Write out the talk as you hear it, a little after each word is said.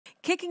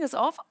Kicking us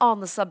off on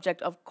the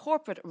subject of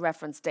corporate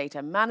reference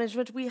data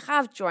management, we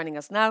have joining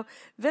us now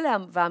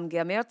Willem van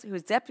Gemert, who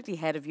is Deputy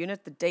Head of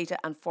Unit, the Data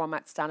and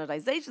Format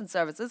Standardization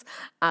Services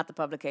at the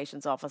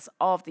Publications Office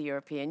of the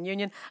European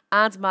Union,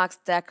 and Makx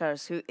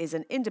Dekkers, who is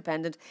an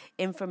independent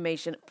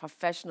information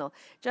professional.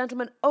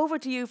 Gentlemen, over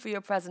to you for your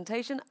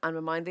presentation, and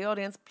remind the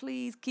audience,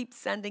 please keep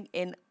sending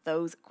in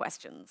those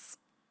questions.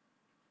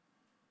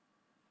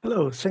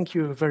 Hello, thank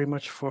you very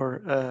much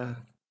for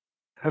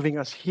having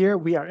us here.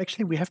 We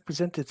have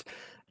presented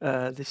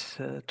this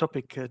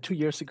topic 2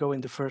 years ago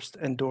in the first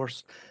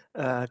ENDORSE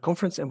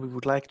conference, and we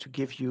would like to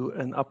give you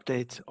an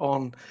update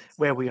on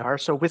where we are.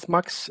 So with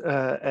Max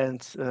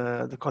and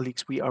the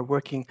colleagues, we are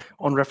working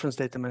on reference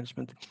data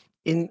management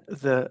in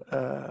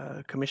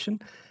the Commission.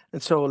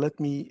 And so let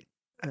me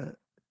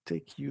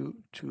take you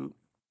to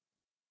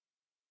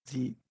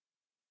the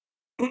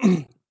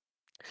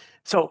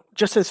So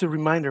just as a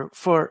reminder,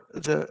 for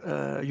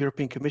the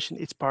European Commission,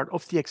 it's part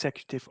of the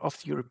executive of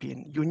the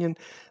European Union.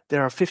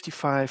 There are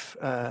 55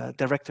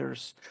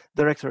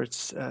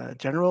 directorates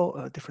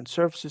general, different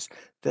services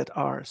that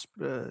are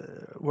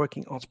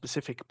working on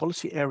specific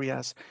policy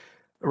areas,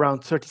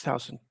 around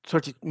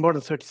more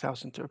than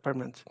 30,000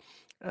 permanent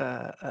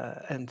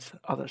and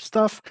other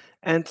staff,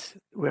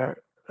 and we're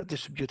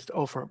distributed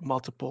over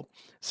multiple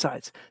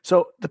sites.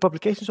 So the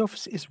Publications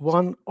Office is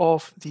one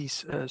of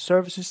these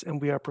services, and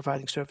we are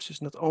providing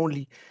services not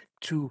only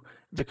to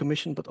the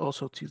Commission, but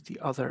also to the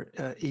other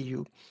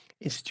EU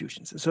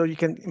institutions. So you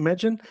can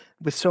imagine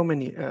with so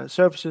many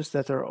services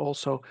that there are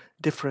also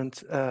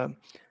different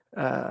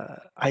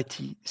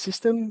IT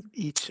system,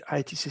 each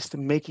IT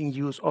system making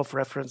use of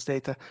reference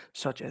data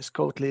such as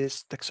code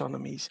lists,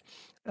 taxonomies,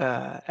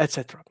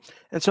 etc.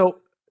 And so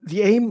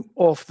the aim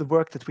of the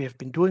work that we have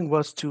been doing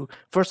was to,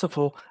 first of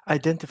all,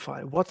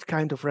 identify what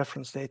kind of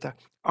reference data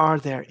are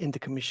there in the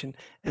Commission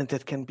and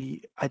that can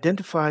be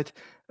identified,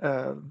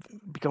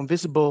 become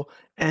visible,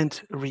 and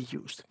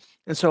reused.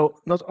 And so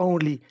not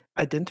only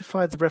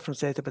identify the reference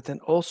data, but then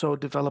also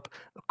develop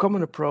a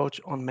common approach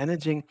on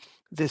managing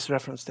this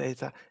reference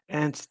data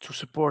and to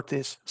support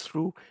this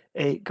through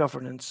a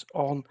governance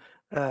on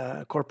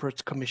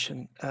corporate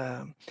Commission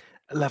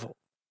level.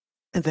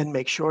 And then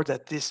make sure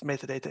that this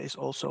metadata is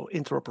also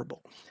interoperable.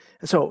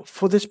 And so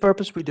for this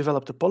purpose, we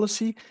developed a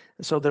policy.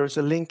 And so there is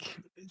a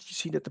link you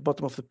see at the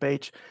bottom of the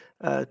page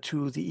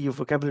to the EU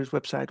Vocabulary's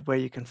website where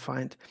you can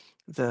find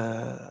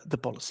the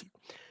policy.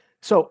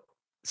 So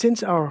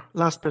since our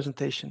last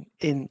presentation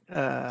in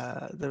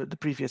the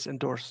previous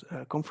ENDORSE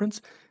conference,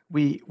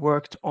 we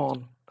worked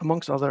on,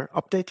 amongst other,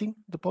 updating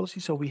the policy.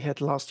 So we had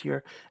last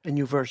year a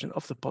new version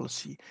of the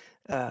policy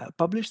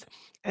published.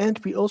 And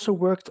we also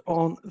worked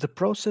on the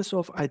process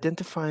of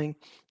identifying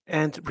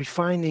and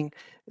refining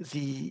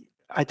the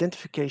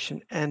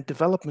identification and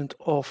development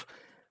of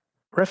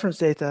reference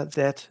data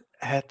that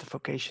had the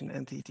vocation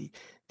and the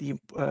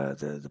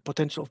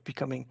potential of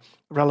becoming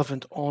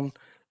relevant on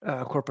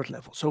corporate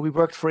level. So we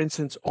worked, for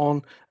instance,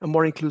 on a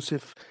more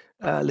inclusive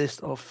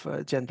list of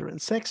gender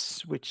and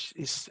sex, which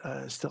is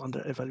still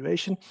under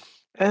evaluation.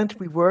 And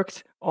we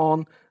worked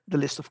on the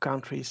list of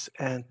countries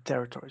and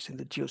territories in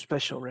the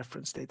geospatial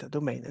reference data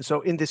domain. And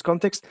so in this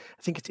context,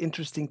 I think it's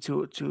interesting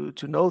to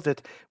know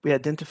that we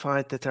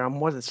identified that there are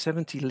more than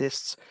 70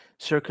 lists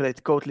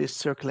code lists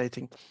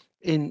circulating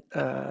in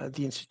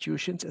the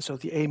institutions. And so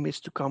the aim is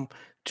to come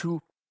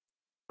to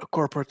a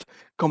corporate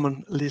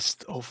common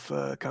list of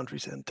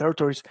countries and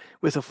territories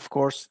with, of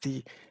course,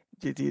 the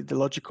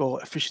logical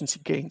efficiency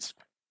gains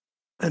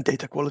and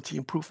data quality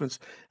improvements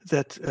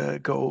that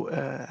go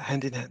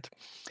hand in hand.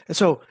 And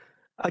so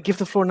I give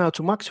the floor now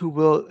to Max, who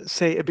will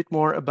say a bit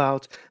more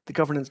about the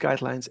governance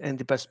guidelines and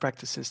the best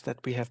practices that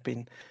we have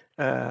been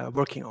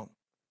working on.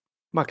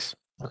 Max.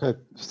 Okay,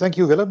 thank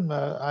you, Willem.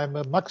 I'm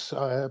Makx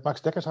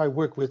Dekkers. I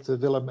work with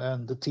Willem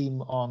and the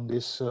team on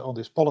this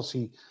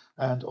policy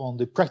and on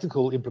the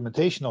practical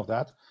implementation of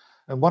that.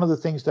 And one of the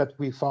things that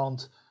we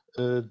found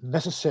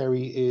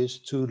necessary is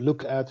to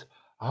look at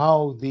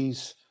how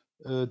these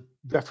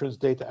reference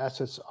data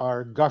assets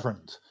are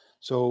governed.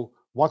 So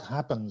what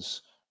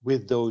happens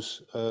with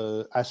those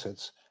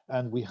assets?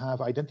 And we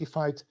have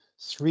identified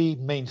 3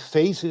 main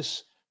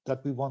phases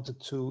that we wanted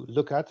to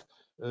look at.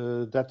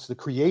 That's the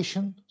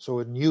creation, so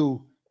a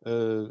new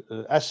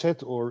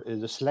asset or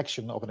the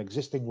selection of an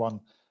existing one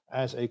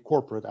as a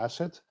corporate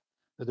asset.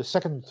 The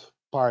second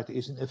part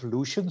is in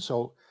evolution.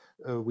 So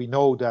we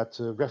know that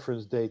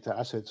reference data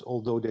assets,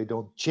 although they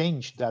don't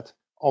change that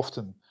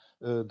often,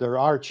 there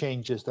are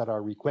changes that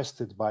are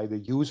requested by the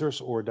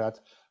users or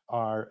that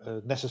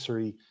are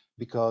necessary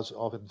because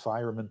of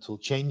environmental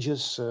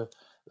changes.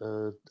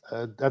 And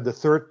the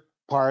third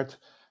part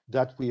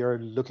that we are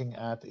looking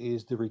at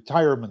is the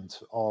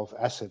retirement of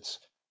assets.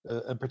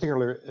 In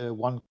particular,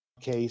 one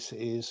case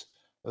is,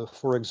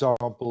 for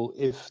example,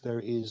 if there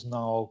is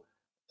now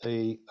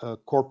a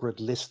corporate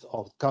list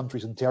of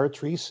countries and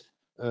territories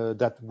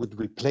that would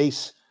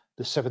replace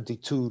the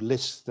 72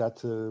 lists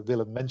that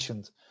Willem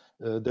mentioned,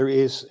 there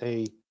is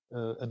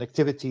an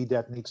activity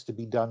that needs to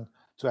be done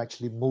to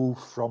actually move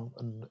from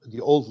the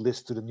old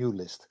list to the new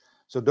list.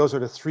 So those are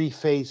the three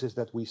phases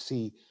that we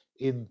see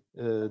in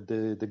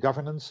the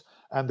governance.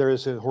 And there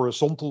is a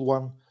horizontal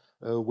one,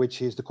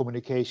 which is the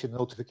communication,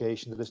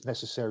 notification that is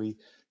necessary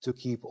to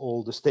keep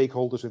all the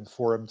stakeholders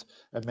informed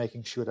and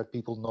making sure that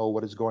people know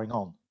what is going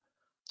on.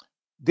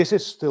 This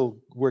is still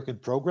work in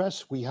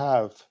progress. We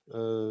have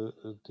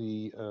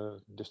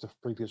just the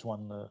previous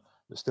one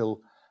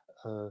still.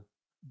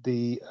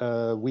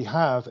 We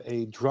have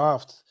a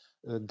draft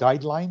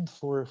guideline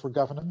for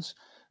governance,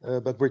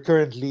 but we're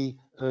currently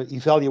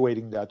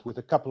evaluating that with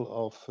a couple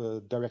of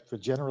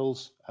directorate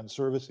generals and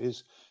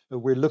services.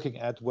 We're looking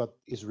at what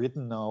is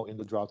written now in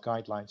the draft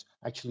guidelines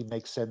actually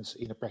makes sense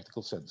in a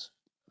practical sense.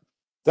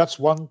 That's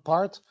one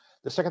part.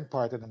 The second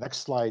part in the next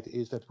slide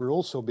is that we've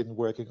also been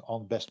working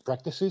on best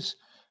practices.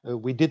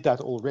 We did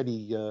that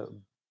already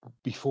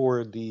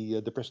before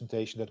the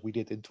presentation that we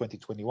did in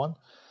 2021,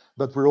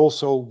 but we're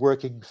also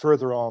working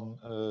further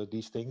on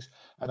these things.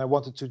 And I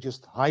wanted to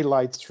just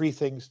highlight three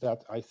things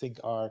that I think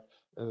are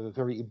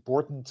very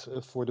important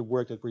for the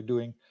work that we're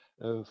doing.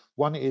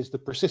 One is the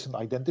persistent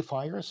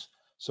identifiers.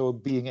 So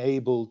being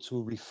able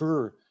to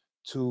refer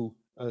to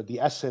the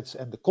assets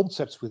and the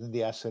concepts within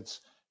the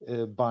assets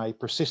by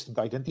persistent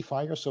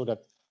identifiers, so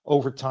that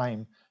over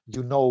time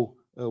you know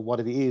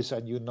what it is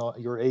and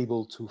you're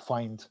able to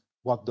find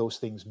what those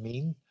things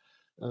mean.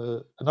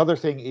 Another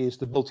thing is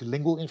the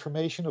multilingual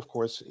information. Of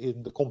course,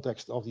 in the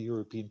context of the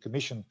European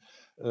Commission,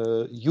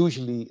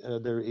 usually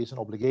there is an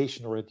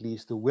obligation, or at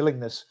least a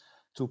willingness,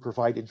 to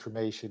provide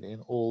information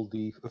in all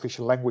the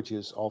official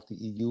languages of the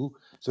EU.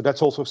 So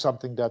that's also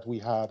something that we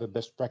have a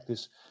best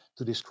practice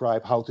to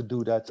describe how to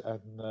do that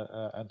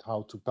and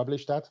how to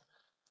publish that.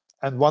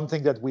 And one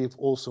thing that we've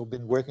also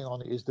been working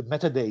on is the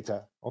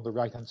metadata. On the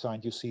right-hand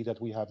side, you see that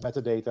we have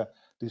metadata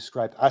to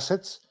describe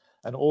assets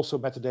and also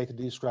metadata to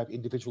describe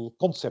individual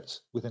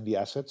concepts within the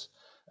assets.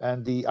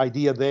 And the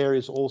idea there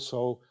is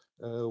also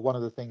one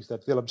of the things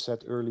that Willem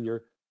said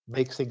earlier,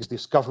 make things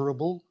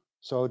discoverable,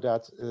 so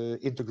that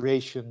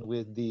integration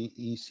with the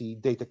EC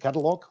data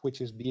catalog,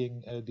 which is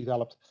being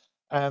developed,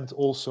 and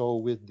also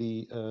with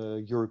the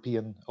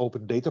European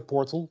Open Data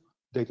Portal,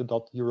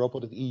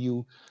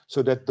 data.europa.eu,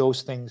 so that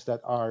those things that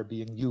are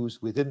being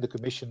used within the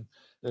Commission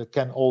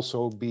can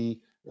also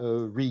be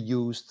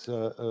reused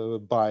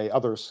by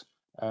others.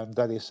 And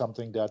that is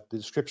something that the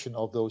description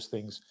of those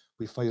things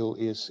we feel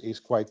is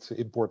quite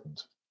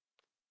important.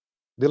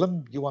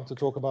 Willem, you want to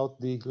talk about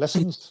the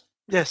lessons?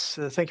 Yes,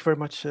 thank you very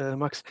much,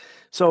 Max.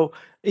 So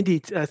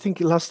indeed, I think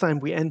last time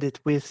we ended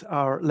with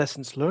our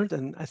lessons learned,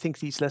 and I think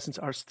these lessons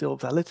are still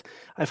valid.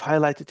 I've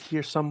highlighted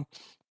here some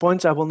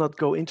points. I will not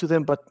go into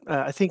them, but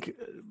I think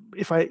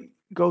if I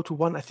go to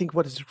one, I think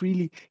what is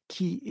really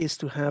key is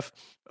to have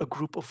a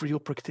group of real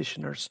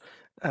practitioners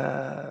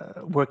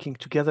working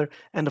together,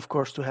 and of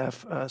course to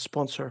have a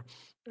sponsor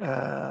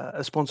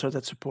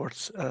that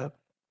supports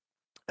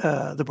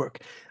the work.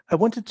 I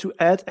wanted to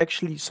add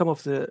actually some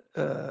of the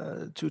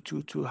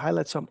to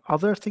highlight some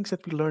other things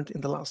that we learned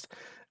in the last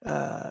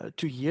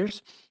 2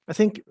 years. I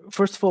think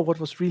first of all, what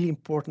was really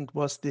important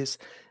was this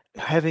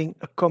having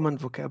a common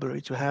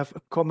vocabulary, to have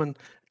a common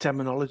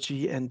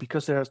terminology, and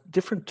because there are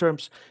different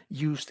terms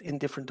used in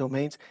different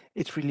domains,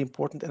 it's really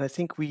important. And I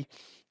think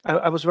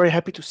I was very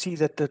happy to see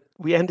that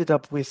we ended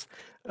up with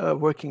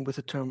working with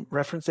the term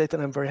reference data,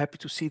 and I'm very happy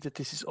to see that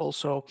this is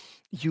also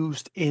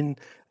used in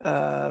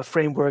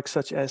frameworks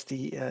such as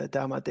the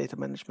DAMA Data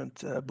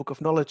Management Book of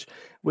Knowledge,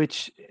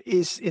 which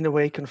is in a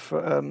way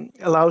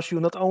allows you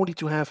not only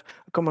to have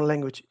a common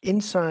language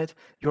inside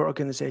your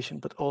organization,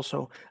 but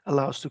also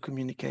allows to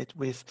communicate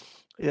with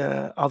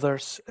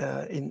others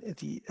in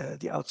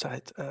the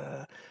outside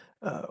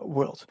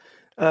world.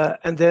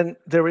 And then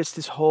there is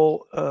this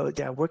whole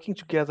working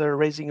together,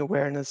 raising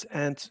awareness,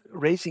 and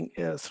raising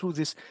through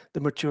this the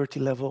maturity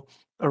level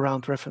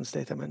around reference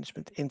data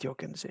management in the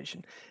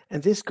organization.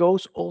 And this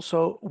goes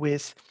also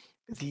with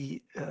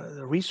the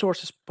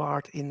resources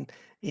part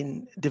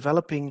in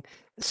developing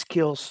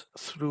skills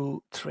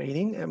through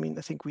training. I mean,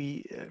 I think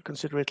we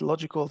consider it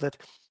logical that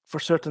for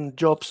certain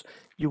jobs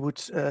you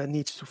would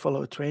need to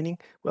follow a training.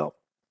 Well,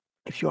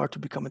 if you are to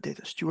become a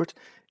data steward,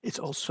 it's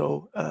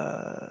also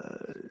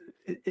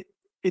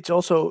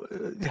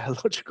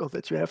logical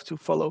that you have to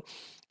follow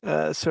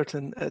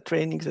certain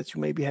trainings, that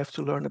you maybe have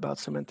to learn about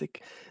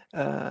semantic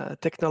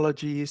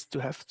technologies, to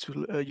have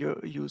to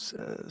use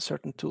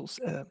certain tools,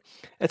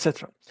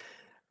 etc.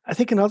 I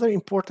think another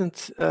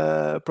important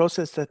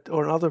process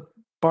or another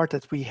part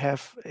that we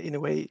have in a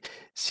way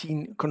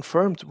seen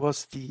confirmed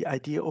was the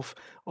idea of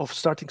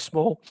starting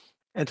small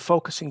and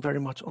focusing very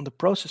much on the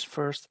process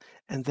first,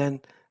 and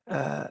then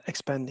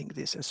expanding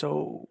this. And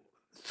so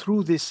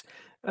through this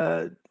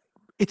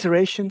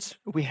iterations,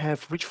 we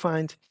have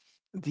refined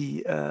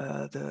the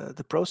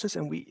process,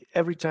 and we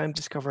every time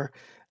discover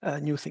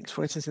new things.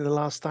 For instance, in the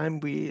last time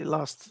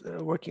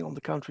working on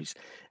the countries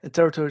and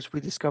territories, we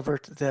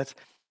discovered that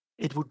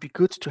it would be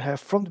good to have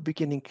from the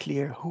beginning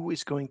clear who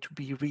is going to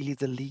be really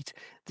the lead,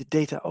 the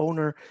data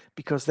owner,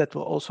 because that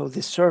will also,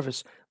 this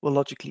service will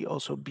logically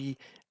also be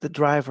the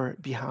driver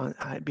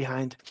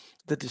behind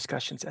the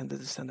discussions and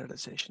the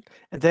standardization.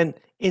 And then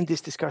in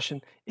this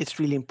discussion, it's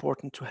really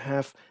important to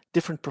have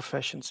different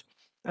professions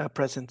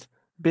present.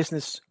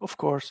 Business, of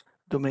course,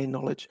 domain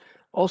knowledge,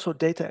 also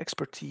data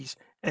expertise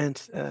and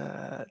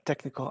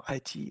technical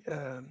IT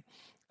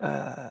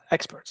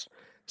experts.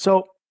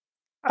 So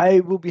I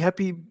will be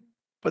happy,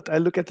 but I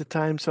look at the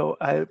time, so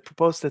I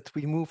propose that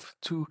we move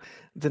to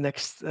the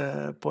next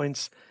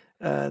points.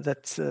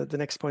 The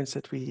next points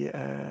that we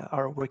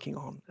are working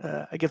on.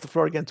 I give the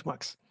floor again to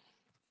Max.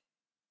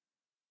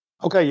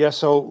 Okay, yeah.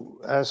 So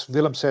as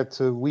Willem said,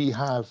 we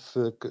have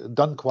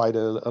done quite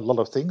a lot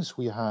of things.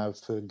 We have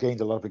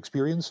gained a lot of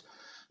experience.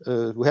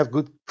 We have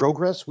good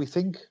progress, we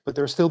think, but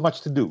there's still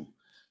much to do.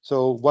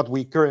 So what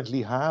we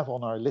currently have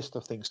on our list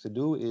of things to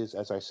do is,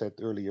 as I said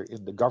earlier,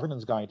 in the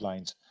governance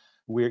guidelines,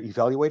 we're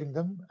evaluating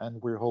them,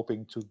 and we're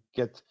hoping to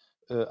get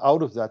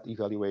out of that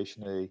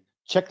evaluation a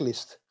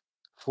checklist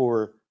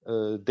for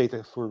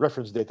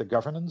reference data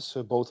governance,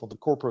 both on the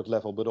corporate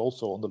level but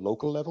also on the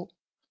local level.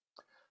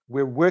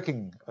 We're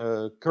working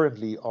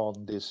currently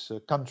on this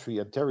country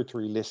and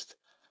territory list,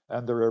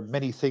 and there are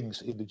many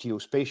things in the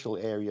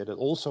geospatial area that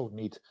also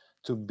need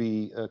to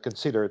be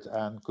considered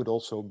and could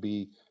also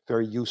be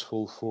very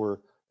useful for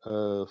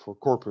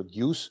corporate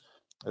use.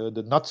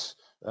 The NUTS,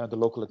 the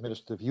local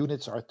administrative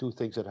units, are two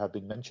things that have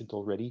been mentioned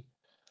already.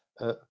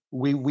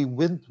 We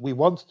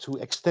want to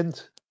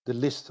extend the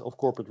list of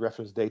corporate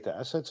reference data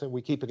assets, and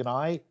we're keeping an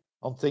eye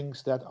on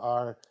things that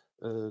are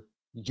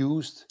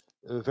used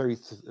very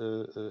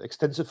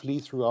extensively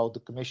throughout the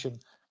Commission,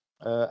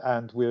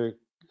 and we're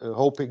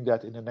hoping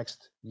that in the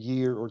next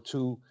year or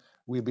two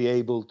we'll be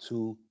able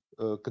to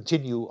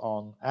continue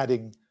on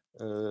adding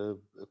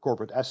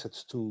corporate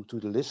assets to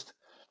the list.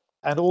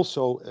 And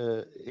also,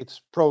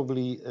 it's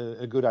probably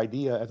a good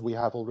idea, and we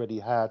have already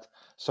had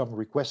some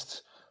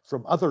requests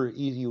from other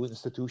EU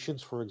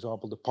institutions, for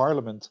example, the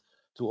Parliament,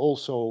 to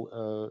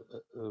also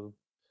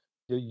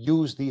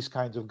use these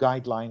kinds of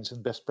guidelines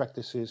and best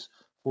practices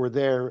for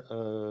their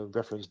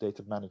reference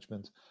data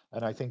management.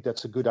 And I think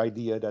that's a good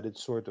idea, that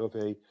it's sort of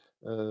a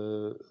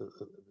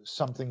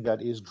something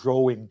that is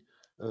growing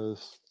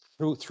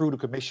through the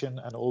Commission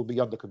and all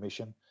beyond the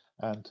Commission.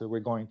 And we're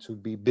going to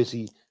be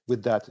busy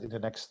with that in the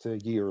next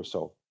year or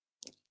so.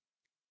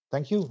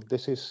 Thank you.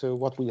 This is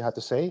what we had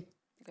to say.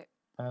 Okay.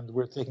 And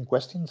we're taking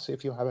questions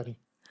if you have any.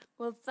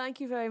 Well, thank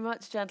you very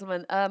much,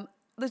 gentlemen.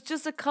 There's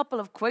just a couple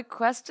of quick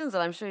questions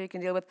that I'm sure you can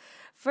deal with.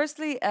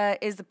 Firstly,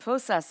 is the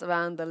process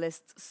around the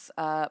lists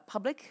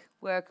public?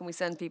 Where can we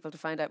send people to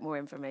find out more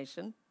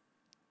information?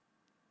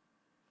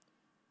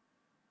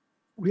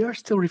 We are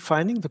still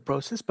refining the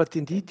process, but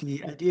indeed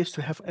the idea is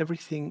to have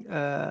everything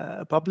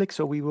public.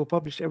 So we will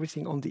publish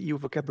everything on the EU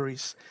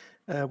Vocabularies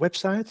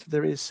website.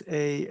 There is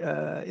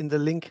a, in the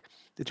link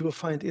that you will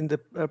find in the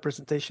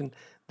presentation,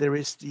 there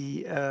is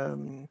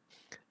a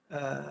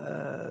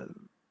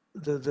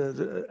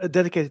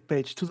dedicated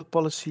page to the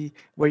policy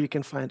where you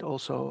can find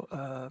also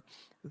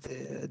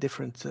the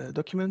different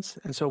documents.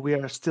 And so we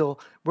are still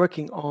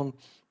working on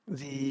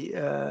the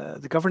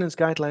governance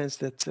guidelines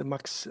that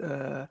Max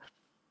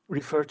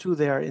refer to.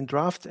 They are in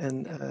draft,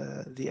 and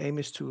the aim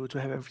is to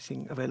have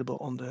everything available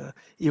on the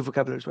EU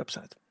Vocabularies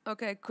website.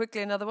 Okay,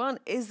 quickly another one.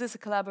 Is this a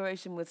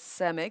collaboration with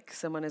CEMIC?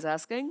 Someone is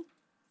asking.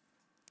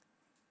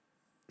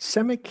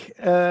 CEMIC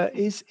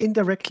is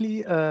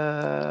indirectly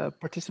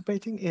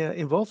participating,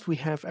 involved. We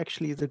have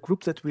actually the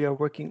group that we are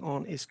working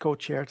on is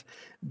co-chaired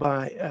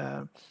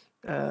by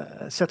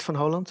Seth van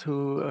Holland,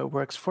 who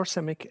works for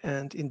CEMIC,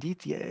 and indeed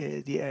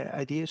the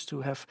idea is to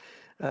have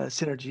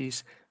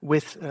synergies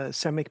with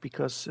CEMIC,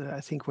 because I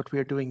think what we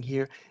are doing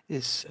here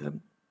is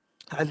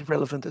highly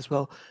relevant as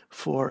well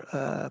for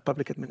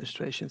public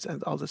administrations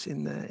and others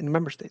in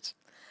member states.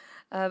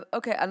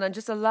 Okay, and then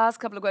just a last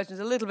couple of questions,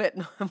 a little bit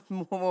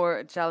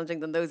more challenging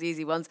than those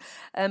easy ones.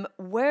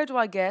 Where do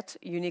I get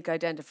unique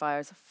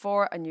identifiers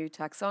for a new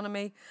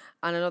taxonomy?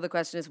 And another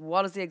question is,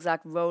 what is the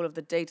exact role of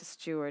the data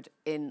steward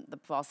in the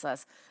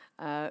process?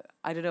 I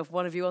don't know if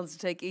one of you wants to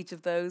take each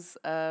of those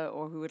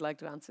or who would like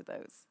to answer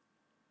those.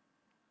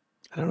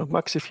 I don't know,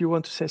 Max, if you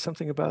want to say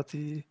something about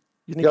the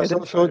unique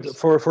identifiers.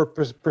 So for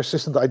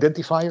persistent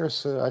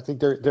identifiers, I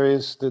think there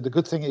is the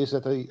good thing is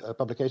that the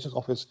Publications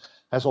Office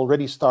has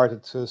already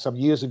started some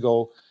years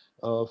ago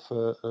of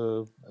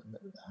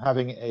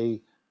having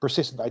a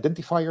persistent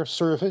identifier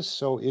service.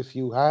 So if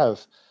you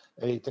have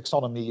a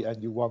taxonomy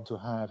and you want to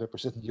have a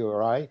persistent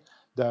URI,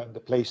 then the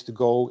place to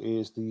go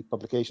is the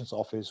Publications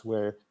Office,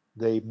 where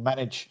they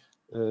manage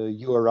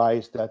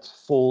URIs that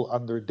fall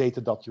under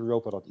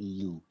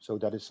data.europa.eu. So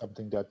that is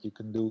something that you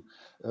can do.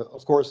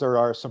 Of course, there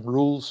are some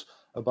rules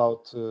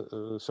about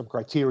some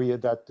criteria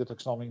that the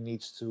taxonomy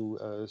needs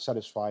to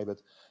satisfy,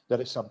 but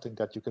that is something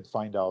that you can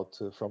find out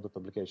from the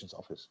Publications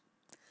Office.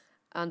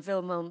 And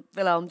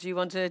Willem, do you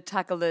want to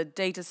tackle the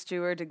data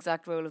steward,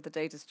 exact role of the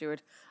data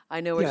steward? I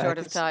know we're short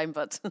of time,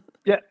 but...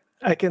 Yeah,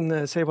 I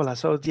can say, voilà,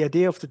 so the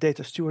idea of the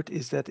data steward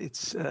is that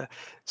it's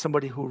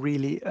somebody who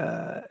really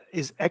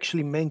is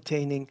actually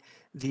maintaining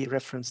the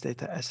reference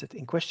data asset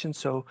in question.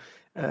 So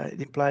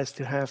it implies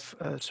to have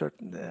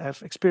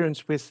have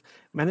experience with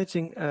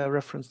managing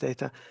reference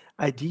data,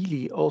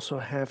 ideally also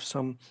have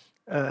some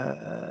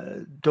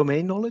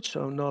domain knowledge,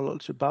 so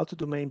knowledge about the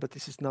domain, but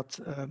this is not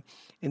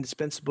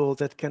indispensable.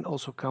 That can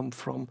also come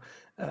from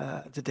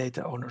the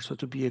data owner, so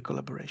to be a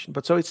collaboration.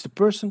 But so it's the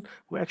person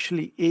who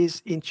actually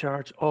is in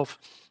charge of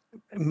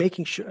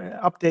making sure,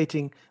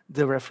 updating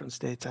the reference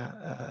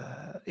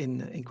data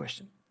in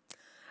question.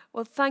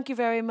 Well, thank you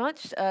very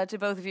much to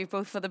both of you,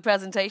 both for the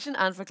presentation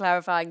and for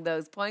clarifying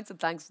those points, and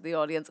thanks to the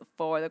audience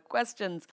for the questions.